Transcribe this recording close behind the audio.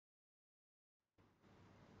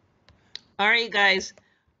All right, guys.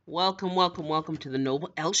 Welcome to the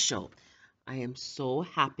Nobel Show. I am so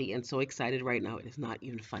happy and so excited right now. It is not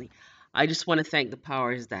even funny. I just want to thank the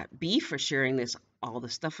powers that be for sharing all the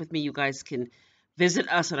stuff with me. You guys can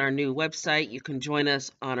visit us on our new website. You can join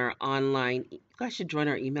us on our online. You guys should join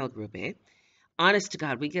our email group, eh? Honest to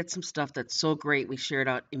God, we get some stuff that's so great. We share it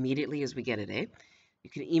out immediately as we get it, eh? You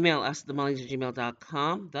can email us at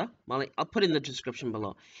themullings@gmail.com. I'll put in the description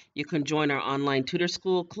below. You can join our online tutor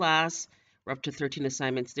school class. We're up to 13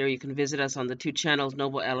 assignments there. You can visit us on the two channels,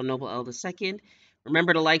 Noble L and Noble L the second.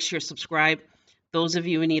 Remember to like, share, subscribe. Those of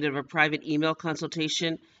you in need of a private email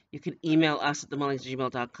consultation, you can email us at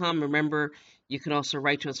themullings@gmail.com. Remember, you can also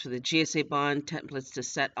write to us for the GSA bond templates to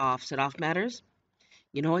set off matters.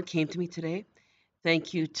 You know what came to me today?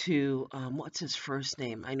 Thank you to what's his first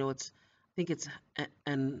name? I think it's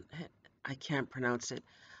and I can't pronounce it.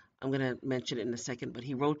 I'm gonna mention it in a second, but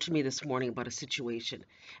he wrote to me this morning about a situation,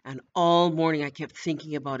 and all morning I kept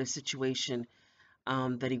thinking about a situation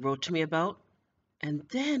that he wrote to me about, and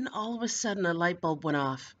then all of a sudden a light bulb went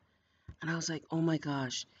off, and I was like, oh my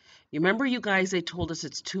gosh. You remember you guys, they told us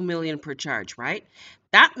it's 2 million per charge, right?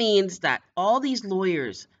 That means that all these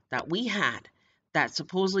lawyers that we had that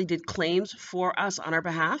supposedly did claims for us on our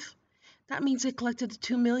behalf, that means they collected the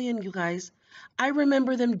 2 million, you guys. I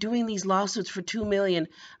remember them doing these lawsuits for 2 million,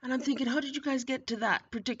 and I'm thinking, how did you guys get to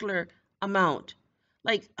that particular amount?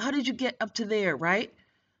 Like, how did you get up to there, right?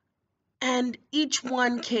 And each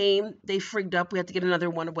one came, they frigged up, we had to get another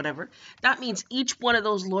one or whatever. That means each one of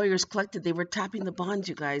those lawyers collected, they were tapping the bonds,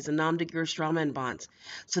 you guys, the nom de guerre strawman bonds.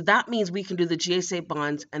 So that means we can do the GSA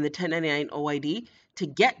bonds and the 1099 OID to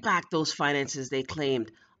get back those finances they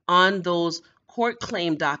claimed on those court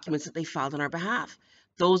claim documents that they filed on our behalf.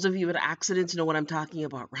 Those of you with accidents know what I'm talking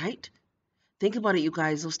about, right? Think about it, you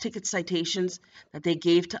guys, those ticket citations that they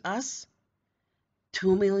gave to us,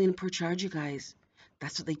 2 million per charge, you guys.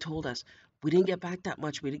 That's what they told us. We didn't get back that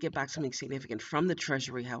much. We did get back something significant from the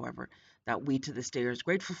Treasury, however, that we to this day are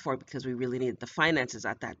grateful for because we really needed the finances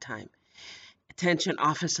at that time. Attention,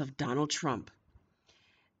 Office of Donald Trump.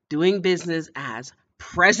 Doing business as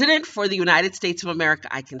President for the United States of America.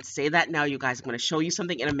 I can say that now, you guys. I'm going to show you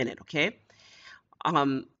something in a minute, okay?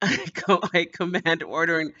 I command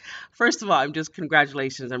ordering. First of all,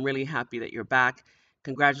 congratulations. I'm really happy that you're back.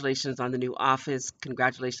 Congratulations on the new office.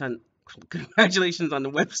 Congratulations on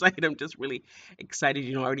the website. I'm just really excited.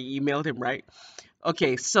 You know, I already emailed him, right?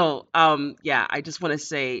 Okay, so yeah, I just want to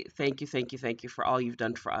say thank you for all you've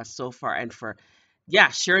done for us so far and for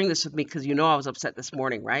sharing this with me because you know I was upset this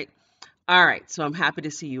morning, right? All right, so I'm happy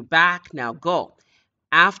to see you back. Now go.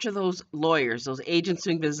 After those lawyers, those agents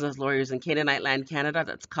doing business lawyers in Canaanite Land, Canada,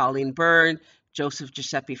 that's Colleen Byrne, Joseph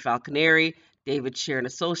Giuseppe Falconeri, David Shear and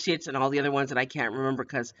Associates, and all the other ones that I can't remember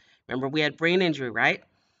because remember we had brain injury, right?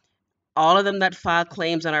 All of them that filed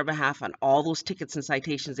claims on our behalf on all those tickets and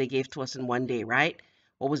citations they gave to us in one day, right?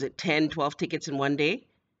 What was it, 10, 12 tickets in one day?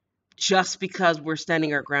 Just because we're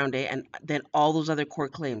standing our ground, eh? And then all those other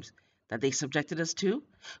court claims that they subjected us to,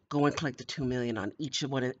 go and collect the 2 million on each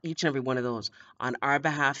and every one of those on our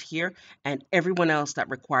behalf here, and everyone else that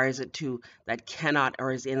requires it to, that cannot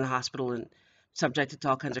or is in the hospital and subjected to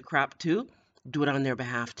all kinds of crap too, do it on their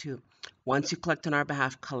behalf too. Once you collect on our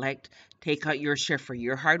behalf, take out your share for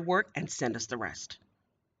your hard work, and send us the rest.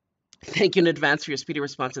 Thank you in advance for your speedy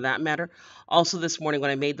response to that matter. Also, this morning,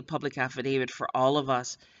 when I made the public affidavit for all of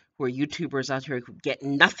us who are YouTubers out here who get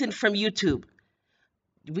nothing from YouTube,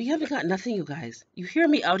 we haven't got nothing, you guys. You hear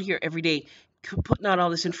me out here every day putting out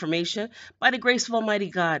all this information. By the grace of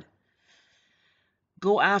Almighty God,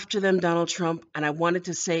 go after them, Donald Trump. And I wanted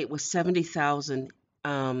to say it was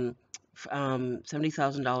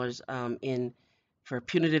 $70,000 in for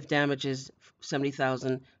punitive damages,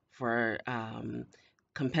 70,000 for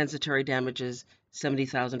compensatory damages,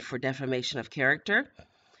 70,000 for defamation of character,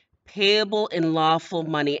 payable in lawful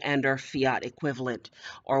money and or fiat equivalent,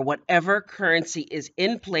 or whatever currency is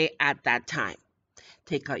in play at that time.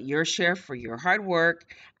 Take out your share for your hard work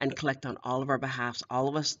and collect on all of our behalfs, all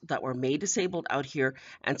of us that were made disabled out here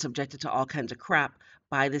and subjected to all kinds of crap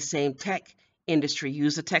by the same tech industry.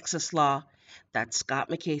 Use the Texas law that Scott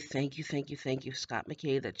McKay, thank you, Scott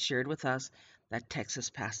McKay, that shared with us that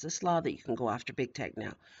Texas passed this law that you can go after big tech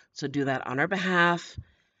now. So do that on our behalf.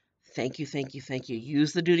 Thank you.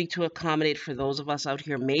 Use the duty to accommodate for those of us out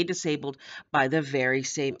here made disabled by the very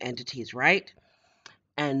same entities, right?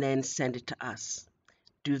 And then send it to us.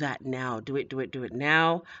 Do that now. Do it, do it, do it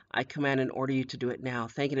now. I command and order you to do it now.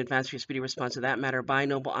 Thank you in advance for your speedy response to that matter. By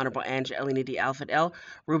Noble, Honorable Ange, Elinity, Alpha L,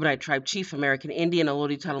 Reubenite Tribe Chief, American Indian,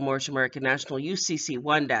 Elodie Tuttle Moorish American National, UCC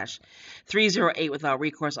 1-308, without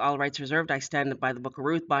recourse, all rights reserved. I stand by the Book of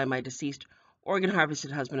Ruth, by my deceased organ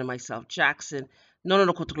harvested husband and myself, Jackson. No, no,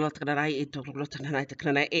 no. Thank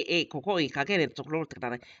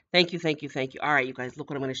you, thank you, thank you. All right, you guys,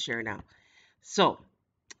 look what I'm going to share now. So,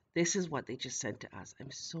 this is what they just sent to us.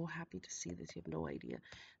 I'm so happy to see this. You have no idea.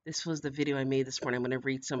 This was the video I made this morning. I'm going to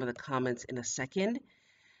read some of the comments in a second.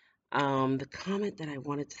 The comment that I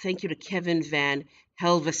wanted to thank you to Kevin Van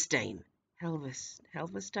Helvestein.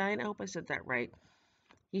 Helvestein? I hope I said that right.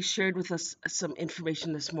 He shared with us some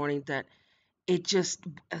information this morning that it just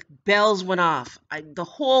bells went off. The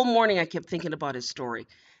whole morning I kept thinking about his story,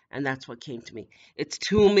 and that's what came to me. It's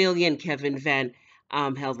 2 million, Kevin Van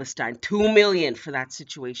Helvestein, 2 million for that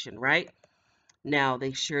situation, right? Now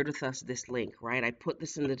they shared with us this link, right? I put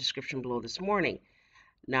this in the description below this morning,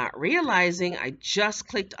 not realizing I just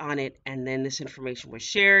clicked on it, and then this information was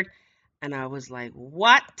shared, and I was like,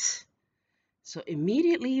 what? So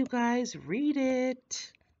immediately, you guys, read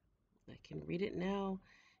it. I can read it now.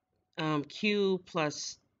 Q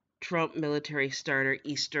plus Trump military starter,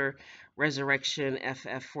 Easter resurrection,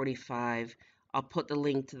 FF45. I'll put the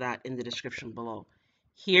link to that in the description below.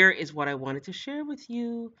 Here is what I wanted to share with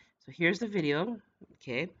you. So here's the video.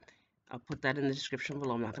 Okay, I'll put that in the description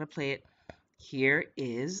below. I'm not going to play it. Here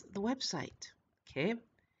is the website. Okay,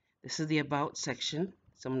 this is the About section.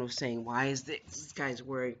 Someone was saying, why is this guy's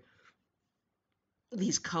wearing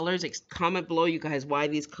these colors? Comment below, you guys, why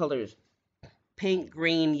these colors? Pink,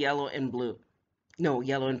 green, yellow, and blue. No,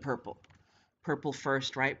 yellow and purple. Purple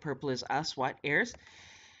first, right? Purple is us, what? Heirs.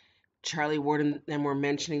 Charlie Ward and them were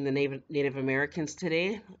mentioning the Native Americans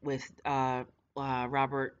today with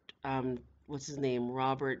Robert, what's his name?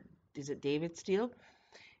 Robert, is it David Steele?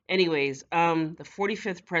 Anyways, the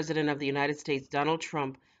 45th president of the United States, Donald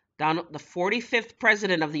Trump, the 45th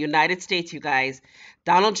president of the United States, you guys,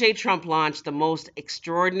 Donald J. Trump launched the most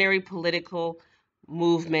extraordinary political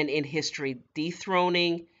movement in history,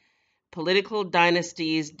 dethroning political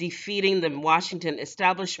dynasties, defeating the Washington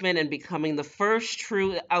establishment, and becoming the first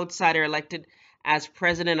true outsider elected as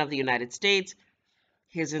President of the United States.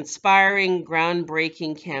 His inspiring,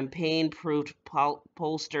 groundbreaking campaign proved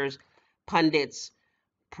pollsters, pundits,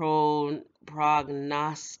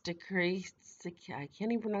 prognosticators, I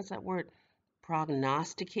can't even pronounce that word,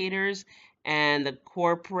 prognosticators, and the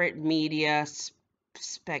corporate media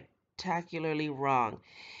spectacularly wrong.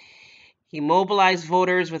 He mobilized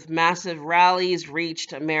voters with massive rallies,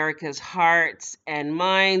 reached America's hearts and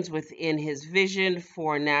minds within his vision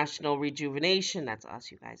for national rejuvenation, that's us,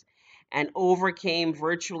 you guys, and overcame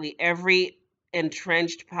virtually every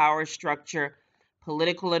entrenched power structure,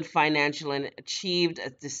 political and financial, and achieved a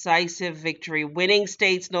decisive victory, winning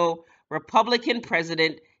states no Republican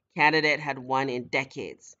president candidate had won in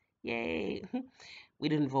decades. Yay. We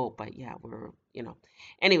didn't vote, but yeah, we're.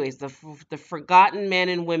 Anyways, the forgotten men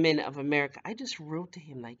and women of America. I just wrote to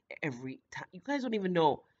him like every time. You guys don't even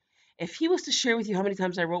know. If he was to share with you how many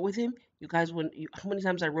times I wrote with him, you guys wouldn't. How many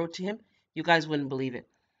times I wrote to him, you guys wouldn't believe it.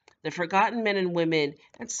 The forgotten men and women.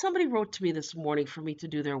 And somebody wrote to me this morning for me to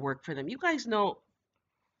do their work for them. You guys know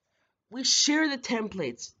we share the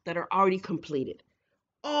templates that are already completed.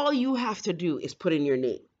 All you have to do is put in your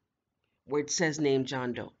name where it says name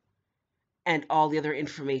John Doe, and all the other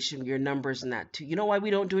information, your numbers and that too. You know why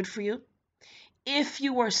we don't do it for you? If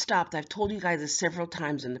you are stopped, I've told you guys this several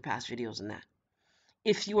times in the past videos and that.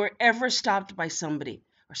 If you are ever stopped by somebody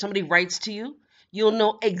or somebody writes to you, you'll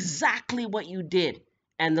know exactly what you did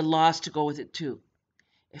and the laws to go with it too.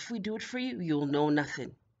 If we do it for you, you'll know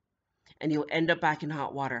nothing. And you'll end up back in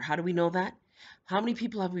hot water. How do we know that? How many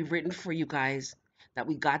people have we written for you guys that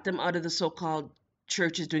we got them out of the so-called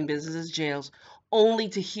churches doing business as jails, only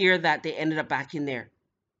to hear that they ended up back in there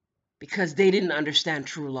because they didn't understand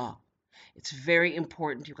true law? It's very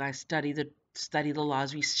important you guys study the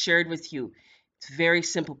laws we shared with you. It's very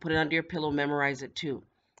simple. Put it under your pillow, memorize it too.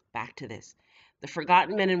 Back to this. The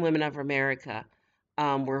forgotten men and women of America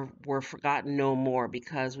were forgotten no more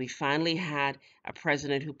because we finally had a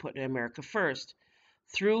president who put America first.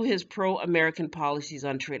 Through his pro-American policies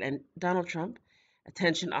on trade, and Donald Trump,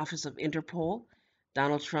 attention Office of Interpol,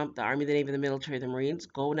 Donald Trump, the Army, the Navy, the military, the Marines,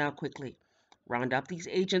 go now quickly. Round up these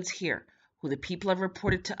agents here who the people have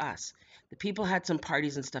reported to us. The people had some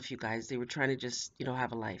parties and stuff, you guys. They were trying to just,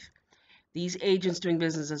 have a life. These agents doing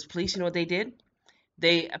business as police, you know what they did?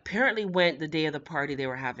 They apparently went the day of the party they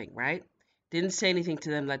were having, right? Didn't say anything to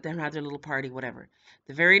them, let them have their little party, whatever.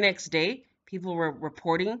 The very next day, people were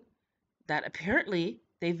reporting that apparently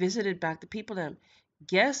They visited back the people them.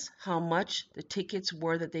 Guess how much the tickets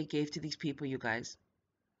were that they gave to these people, you guys?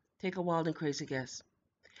 Take a wild and crazy guess.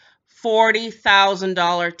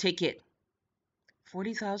 $40,000 ticket.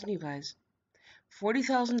 40,000, you guys.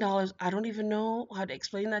 $40,000. I don't even know how to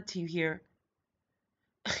explain that to you here.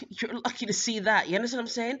 You're lucky to see that. You understand what I'm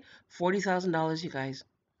saying? $40,000, you guys.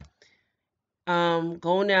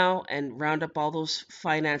 Go now and round up all those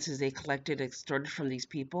finances they collected, extorted from these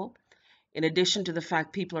people. In addition to the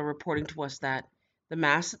fact people are reporting to us that the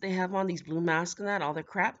masks that they have on, these blue masks and that, all their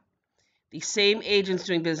crap, the same agents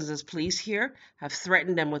doing business as police here have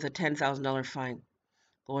threatened them with a $10,000 fine.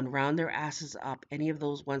 Go and round their asses up, any of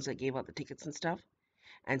those ones that gave out the tickets and stuff,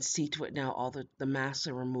 and see to it now all the masks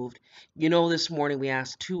are removed. You know, this morning we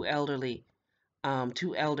asked two elders,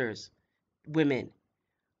 women,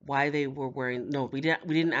 why they were wearing. No, we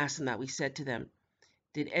didn't ask them that. We said to them,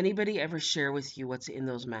 did anybody ever share with you what's in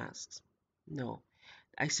those masks? No.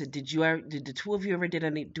 I said, did the two of you ever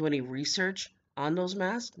do any research on those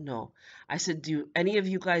masks? No. I said, do any of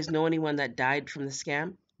you guys know anyone that died from the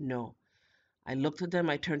scam? No. I looked at them,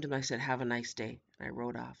 I turned to them, I said, have a nice day. And I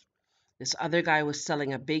rode off. This other guy was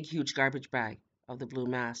selling a big, huge garbage bag of the blue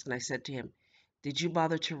mask. And I said to him, did you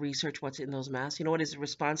bother to research what's in those masks? You know what his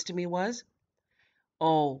response to me was?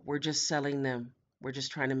 Oh, we're just selling them. We're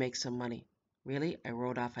just trying to make some money. Really? I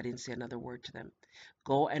rode off. I didn't say another word to them.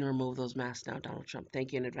 Go and remove those masks now, Donald Trump.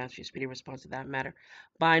 Thank you in advance for your speedy response to that matter.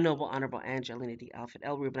 By Noble Honorable Angelina D. Alfred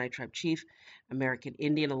L. Reubenite Tribe Chief, American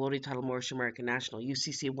Indian, Elodi Title Moorish American National,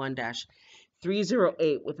 UCC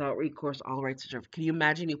 1-308, without recourse, all rights reserved. Can you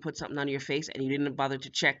imagine you put something on your face and you didn't bother to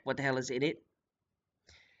check what the hell is in it?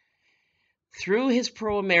 Through his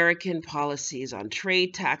pro-American policies on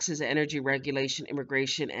trade, taxes, energy regulation,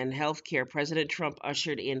 immigration, and healthcare, President Trump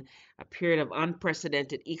ushered in a period of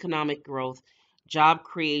unprecedented economic growth, job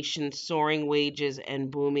creation, soaring wages,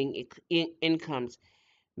 and booming incomes.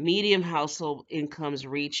 Median household incomes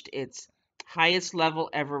reached its highest level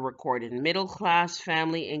ever recorded. Middle-class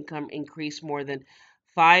family income increased more than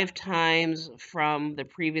 5 times from the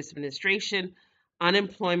previous administration.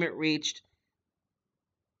 Unemployment reached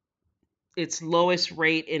its lowest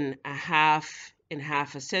rate in half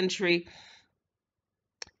a century.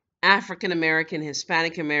 African American,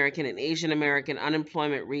 Hispanic American, and Asian American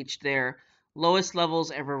unemployment reached their lowest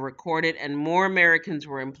levels ever recorded, and more Americans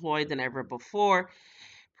were employed than ever before.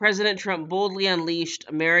 President Trump boldly unleashed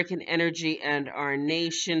American energy, and our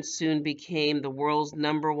nation soon became the world's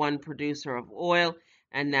 #1 producer of oil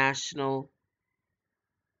and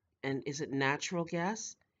is it natural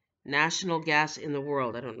gas? National gas in the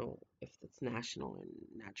world. I don't know if it's national and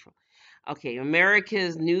natural. Okay,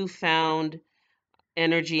 America's newfound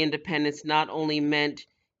energy independence not only meant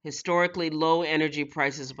historically low energy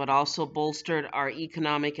prices, but also bolstered our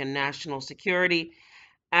economic and national security.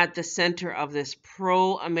 At the center of this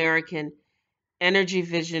pro-American energy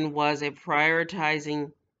vision was a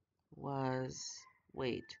prioritizing was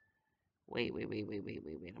wait. I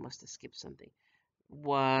must have skipped something.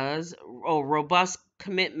 Was robust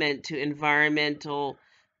commitment to environmental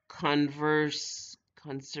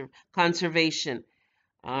conservation,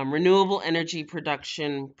 renewable energy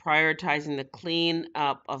production, prioritizing the clean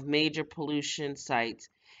up of major pollution sites,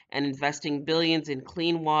 and investing billions in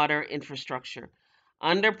clean water infrastructure.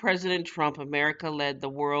 Under President Trump, America led the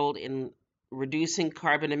world in reducing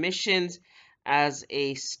carbon emissions as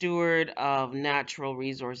a steward of natural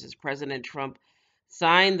resources. President Trump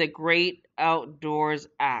signed the Great Outdoors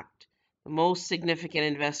Act, the most significant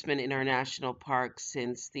investment in our national parks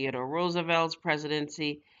since Theodore Roosevelt's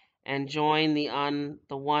presidency, and joined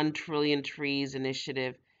the 1 trillion trees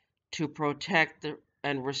initiative to protect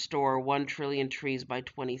and restore 1 trillion trees by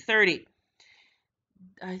 2030.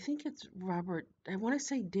 I think it's Robert, I want to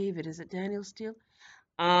say David, is it Daniel Steele?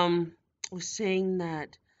 Um, was saying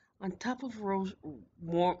that on top of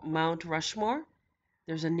Mount Rushmore,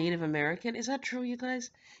 there's a Native American. Is that true, you guys?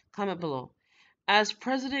 Comment below. As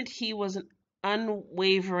president, he was an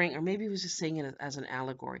unwavering, or maybe he was just saying it as an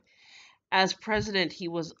allegory. As president, he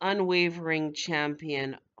was unwavering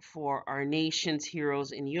champion for our nation's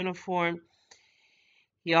heroes in uniform.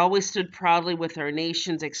 He always stood proudly with our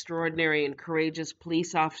nation's extraordinary and courageous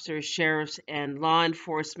police officers, sheriffs, and law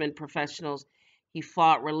enforcement professionals. He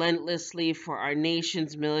fought relentlessly for our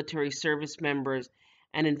nation's military service members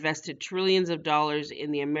and invested trillions of dollars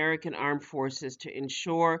in the American armed forces to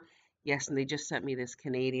ensure, yes, and they just sent me this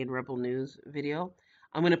Canadian Rebel News video.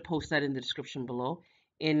 I'm going to post that in the description below.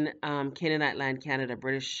 In Canaanite land, Canada,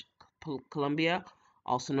 British Columbia,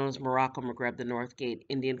 also known as Morocco, Maghreb, the North Gate,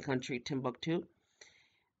 Indian country, Timbuktu.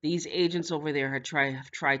 These agents over there have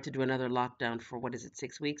tried to do another lockdown for, what is it,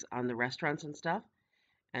 6 weeks on the restaurants and stuff.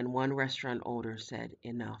 And one restaurant owner said,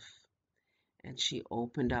 "Enough." And she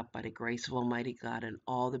opened up by the grace of Almighty God, and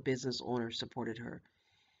all the business owners supported her.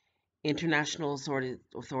 International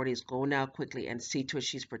authorities go now quickly and see to it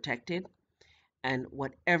she's protected. And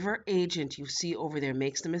whatever agent you see over there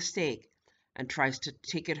makes the mistake and tries to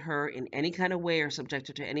ticket her in any kind of way or subject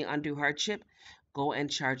her to any undue hardship, go and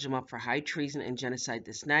charge them up for high treason and genocide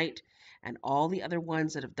this night. And all the other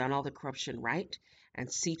ones that have done all the corruption right,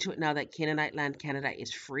 and see to it now that Canaanite land Canada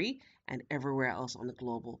is free and everywhere else on the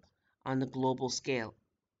global scale,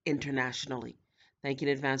 internationally. Thank you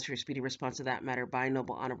in advance for your speedy response to that matter. By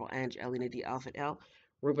Noble Honorable Ange Elena D. Alpha L.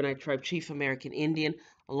 Reubenite Tribe Chief American Indian,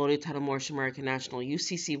 Allotted Title Morse American National,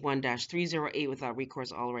 UCC 1-308, without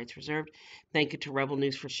recourse, all rights reserved. Thank you to Rebel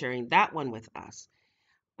News for sharing that one with us.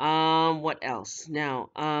 What else?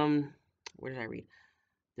 Now, where did I read?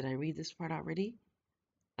 Did I read this part already?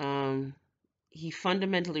 He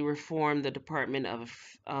fundamentally reformed the Department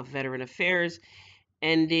of Veteran Affairs,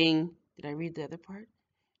 ending, did I read the other part?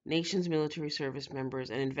 Nation's military service members,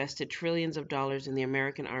 and invested trillions of dollars in the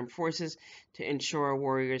American armed forces to ensure our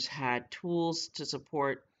warriors had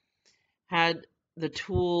the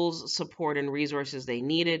tools, support, and resources they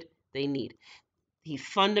need. He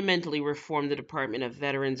fundamentally reformed the Department of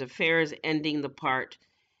Veterans Affairs, ending the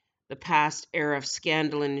past era of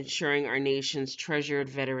scandal and ensuring our nation's treasured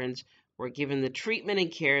veterans were given the treatment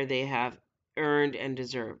and care they have earned and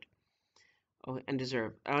deserved.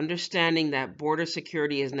 Understanding that border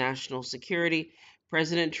security is national security,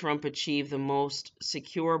 President Trump achieved the most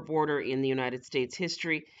secure border in the United States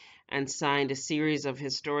history and signed a series of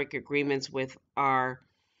historic agreements with our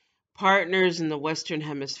partners in the Western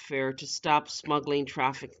Hemisphere to stop smuggling,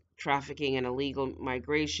 trafficking, and illegal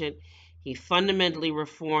migration. He fundamentally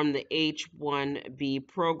reformed the H-1B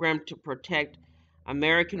program to protect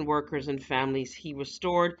American workers and families. He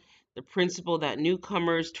restored the principle that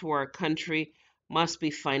newcomers to our country must be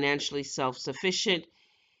financially self-sufficient.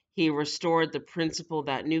 He restored the principle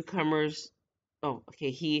that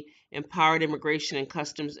he empowered immigration and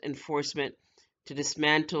customs enforcement to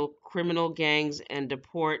dismantle criminal gangs and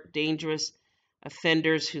deport dangerous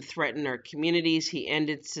offenders who threaten our communities. He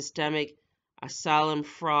ended systemic asylum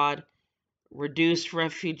fraud, reduced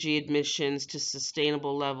refugee admissions to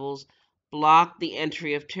sustainable levels, blocked the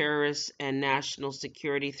entry of terrorists and national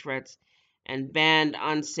security threats, and banned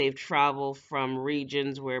unsafe travel from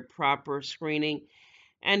regions where proper screening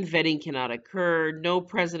and vetting cannot occur. No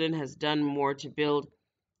president has done more to build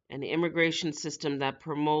an immigration system that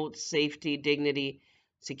promotes safety, dignity,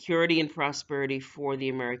 security, and prosperity for the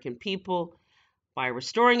American people. By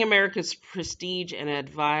restoring America's prestige and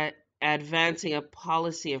advancing a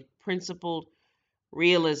policy of principled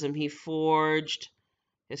realism, he forged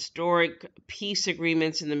historic peace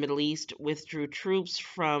agreements in the Middle East, withdrew troops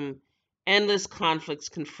from endless conflicts,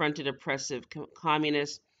 confronted oppressive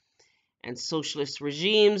communist and socialist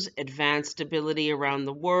regimes, advanced stability around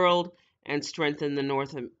the world, and strengthened the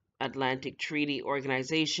North Atlantic Treaty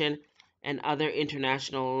Organization and other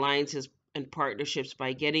international alliances and partnerships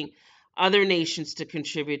by getting other nations to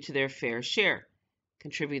contribute their fair share.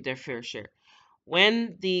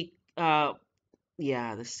 When the scam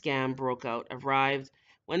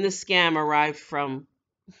when the scam arrived from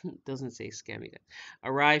doesn't say scam, you guys,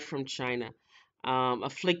 arrived from China,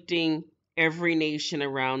 afflicting every nation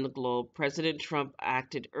around the globe, President Trump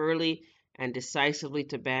acted early and decisively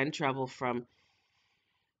to ban travel from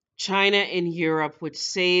China in Europe, which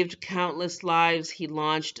saved countless lives. He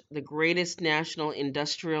launched the greatest national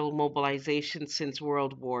industrial mobilization since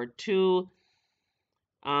World War II,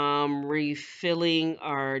 refilling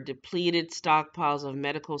our depleted stockpiles of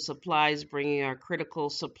medical supplies, bringing our critical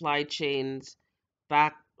supply chains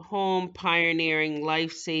back home, pioneering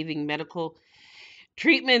life-saving medical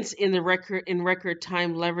treatments in record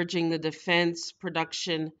time, leveraging the Defense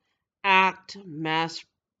Production Act, mass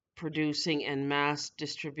producing and mass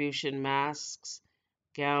distribution masks,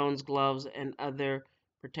 gowns, gloves, and other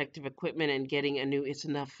protective equipment, and getting it's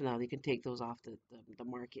enough now, you can take those off the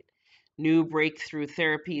market. New breakthrough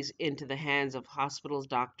therapies into the hands of hospitals,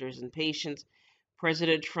 doctors, and patients.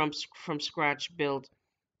 President Trump from scratch built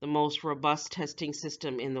the most robust testing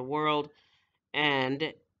system in the world,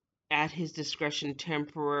 and at his discretion,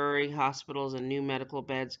 temporary hospitals and new medical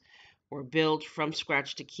beds were built from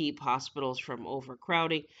scratch to keep hospitals from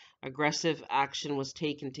overcrowding. Aggressive action was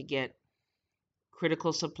taken to get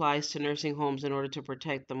critical supplies to nursing homes in order to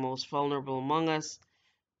protect the most vulnerable among us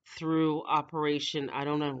through Operation, I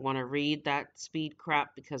don't want to read that speed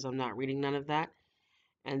crap because I'm not reading none of that.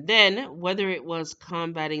 And then whether it was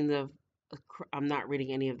combating I'm not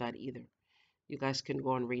reading any of that either. You guys can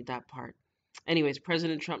go and read that part. Anyways,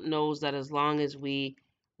 President Trump knows that as long as we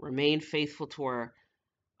remain faithful to our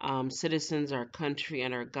citizens, our country,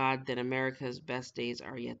 and our God, then America's best days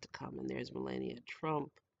are yet to come. And there's Melania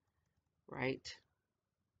Trump, right?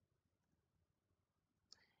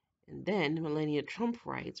 And then Melania Trump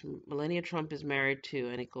writes, Melania Trump is married to,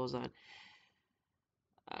 and it goes on.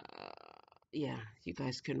 Uh, yeah, you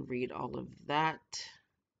guys can read all of that.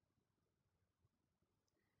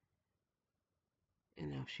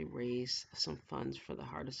 And now she raised some funds for the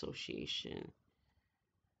Heart Association.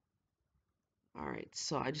 All right,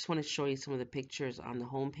 so I just want to show you some of the pictures on the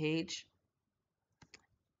home page.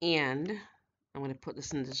 And I'm going to put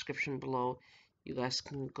this in the description below. You guys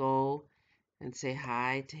can go and say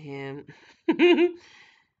hi to him.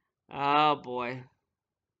 Oh boy.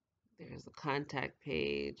 There's the contact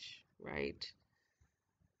page, right?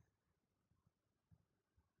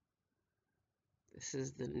 This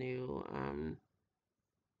is the new,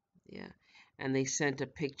 yeah. And they sent a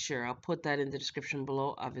picture. I'll put that in the description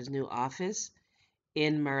below of his new office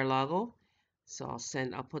in Mar-a-Lago. So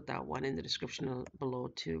I'll put that one in the description below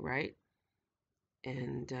too, right?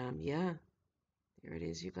 And yeah, there it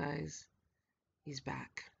is, you guys. He's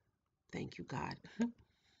back. Thank you, God.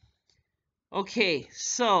 Okay,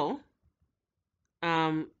 so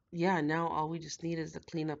yeah, now all we just need is the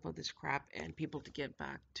cleanup of this crap and people to get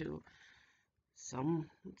back to some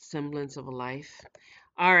semblance of a life.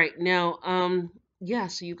 All right, now yeah,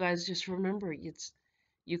 so you guys just remember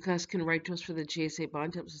you guys can write to us for the GSA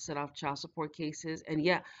bond tips to set off child support cases. And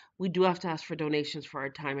yeah, we do have to ask for donations for our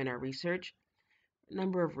time and our research. A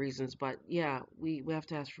number of reasons, but yeah, we have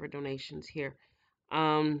to ask for donations here.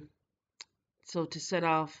 So to set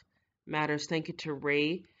off matters, thank you to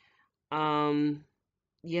Ray. Um,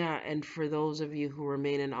 yeah, and for those of you who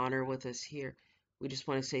remain in honor with us here, we just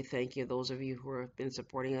want to say thank you. Those of you who have been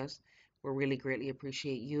supporting us, we really greatly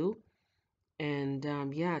appreciate you. And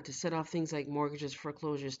yeah, to set off things like mortgages,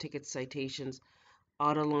 foreclosures, tickets, citations,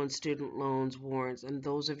 auto loans, student loans, warrants, and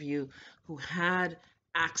those of you who had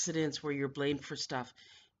accidents where you're blamed for stuff,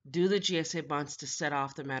 do the GSA bonds to set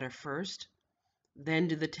off the matter first, then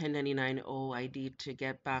do the 1099 OID to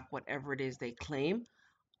get back whatever it is they claim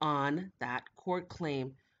on that court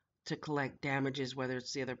claim to collect damages, whether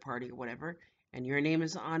it's the other party or whatever, and your name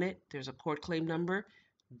is on it. There's a court claim number.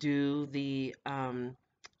 Do the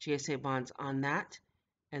GSA bonds on that,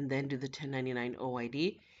 and then do the 1099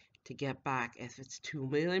 OID to get back. If it's $2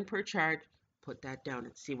 million per charge, put that down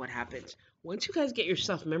and see what happens. Once you guys get your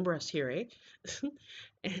stuff, remember us here, eh?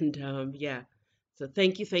 And yeah, so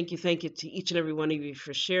thank you, thank you, thank you to each and every one of you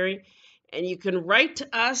for sharing. And you can write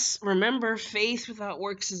to us. Remember, faith without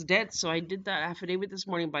works is dead. So I did that affidavit this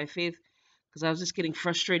morning by faith because I was just getting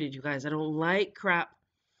frustrated, you guys. I don't like crap.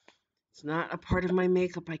 It's not a part of my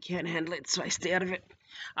makeup. I can't handle it, so I stay out of it.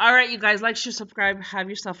 All right, you guys, like, share, subscribe. Have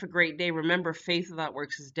yourself a great day. Remember, faith without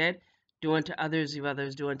works is dead. Do unto others, do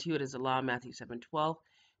others do unto you. It is the law, Matthew 7:12.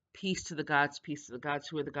 Peace to the gods, peace to the gods.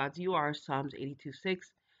 Who are the gods? You are, Psalms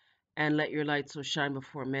 82:6. And let your light so shine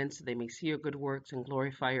before men so they may see your good works and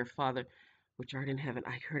glorify your Father which art in heaven.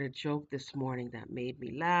 I heard a joke this morning that made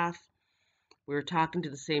me laugh. We were talking to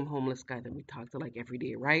the same homeless guy that we talk to like every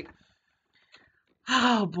day, right?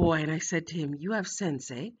 Oh boy, and I said to him, you have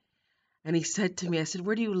sense, eh? And he said to me, I said,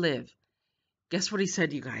 where do you live? Guess what he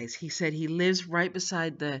said, you guys? He said he lives right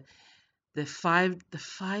beside the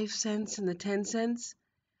 5 cents and the 10 cents,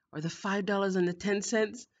 or the $5 and the 10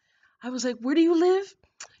 cents. I was like, where do you live?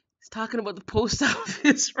 He's talking about the post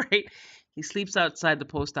office, right? He sleeps outside the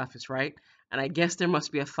post office, right? And I guess there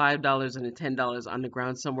must be a $5 and a $10 on the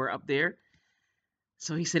ground somewhere up there.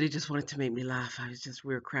 So he said he just wanted to make me laugh.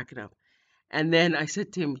 We were cracking up. And then I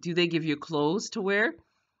said to him, do they give you clothes to wear?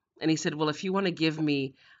 And he said, well, if you want to give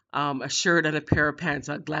me a shirt and a pair of pants,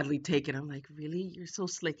 I'll gladly take it. I'm like, really? You're so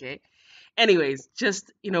slick, eh? Anyways,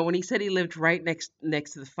 just, when he said he lived right next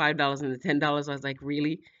to the $5 and the $10, I was like,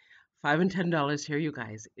 really? $5 and $10 here, you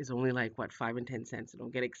guys, is only like, what, 5 and 10 cents. So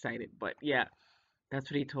don't get excited. But yeah,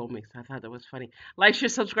 that's what he told me. So I thought that was funny. Like, share,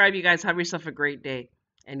 subscribe, you guys. Have yourself a great day.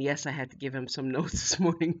 And yes, I had to give him some notes this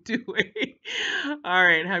morning too. Eh? All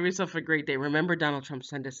right, have yourself a great day. Remember, Donald Trump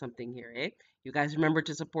sent us something here, eh? You guys remember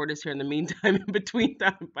to support us here in the meantime, in between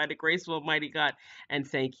time, by the grace of Almighty God. And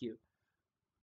thank you.